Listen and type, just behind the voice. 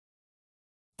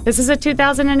This is a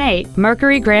 2008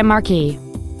 Mercury Grand Marquis.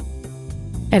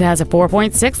 It has a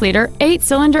 4.6-liter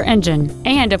 8-cylinder engine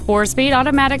and a 4-speed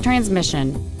automatic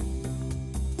transmission.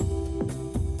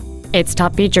 Its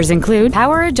top features include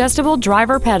power-adjustable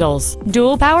driver pedals,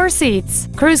 dual power seats,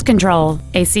 cruise control,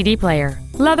 a CD player,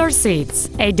 leather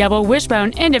seats, a double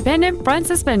wishbone independent front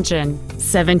suspension,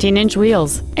 17-inch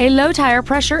wheels, a low tire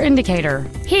pressure indicator,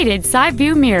 heated side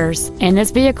view mirrors, and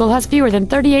this vehicle has fewer than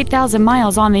 38,000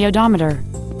 miles on the odometer.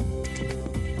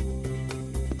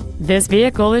 This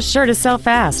vehicle is sure to sell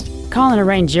fast. Call and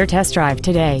arrange your test drive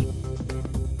today.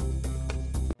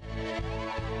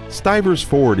 Stivers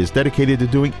Ford is dedicated to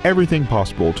doing everything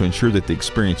possible to ensure that the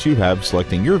experience you have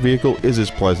selecting your vehicle is as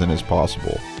pleasant as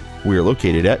possible. We are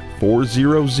located at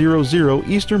 4000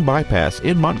 Eastern Bypass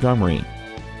in Montgomery.